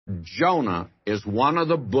of Jonah is one of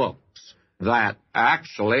the books that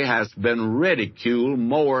actually has been ridiculed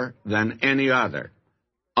more than any other.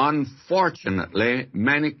 Unfortunately,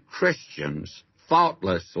 many Christians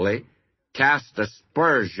thoughtlessly cast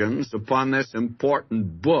aspersions upon this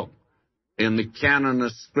important book in the canon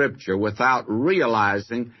of Scripture without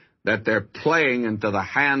realizing that they're playing into the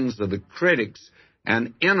hands of the critics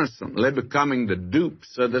and innocently becoming the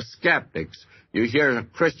dupes of the skeptics. You hear a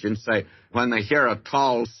Christian say, when they hear a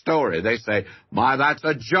tall story, they say, "My, that's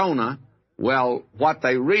a Jonah." Well, what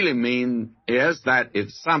they really mean is that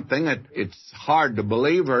it's something that it's hard to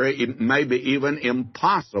believe, or it may be even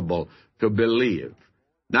impossible to believe.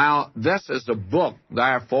 Now, this is a book,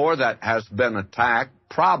 therefore, that has been attacked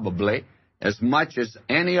probably as much as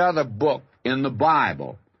any other book in the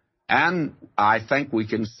Bible. And I think we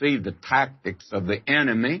can see the tactics of the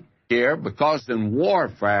enemy here, because in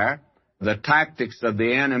warfare, the tactics of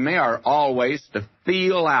the enemy are always to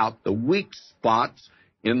feel out the weak spots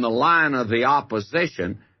in the line of the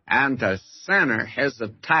opposition and to center his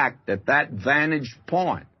attack at that vantage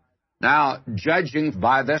point. Now, judging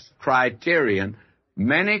by this criterion,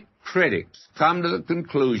 many critics come to the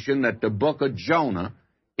conclusion that the book of Jonah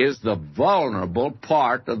is the vulnerable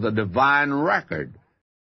part of the divine record.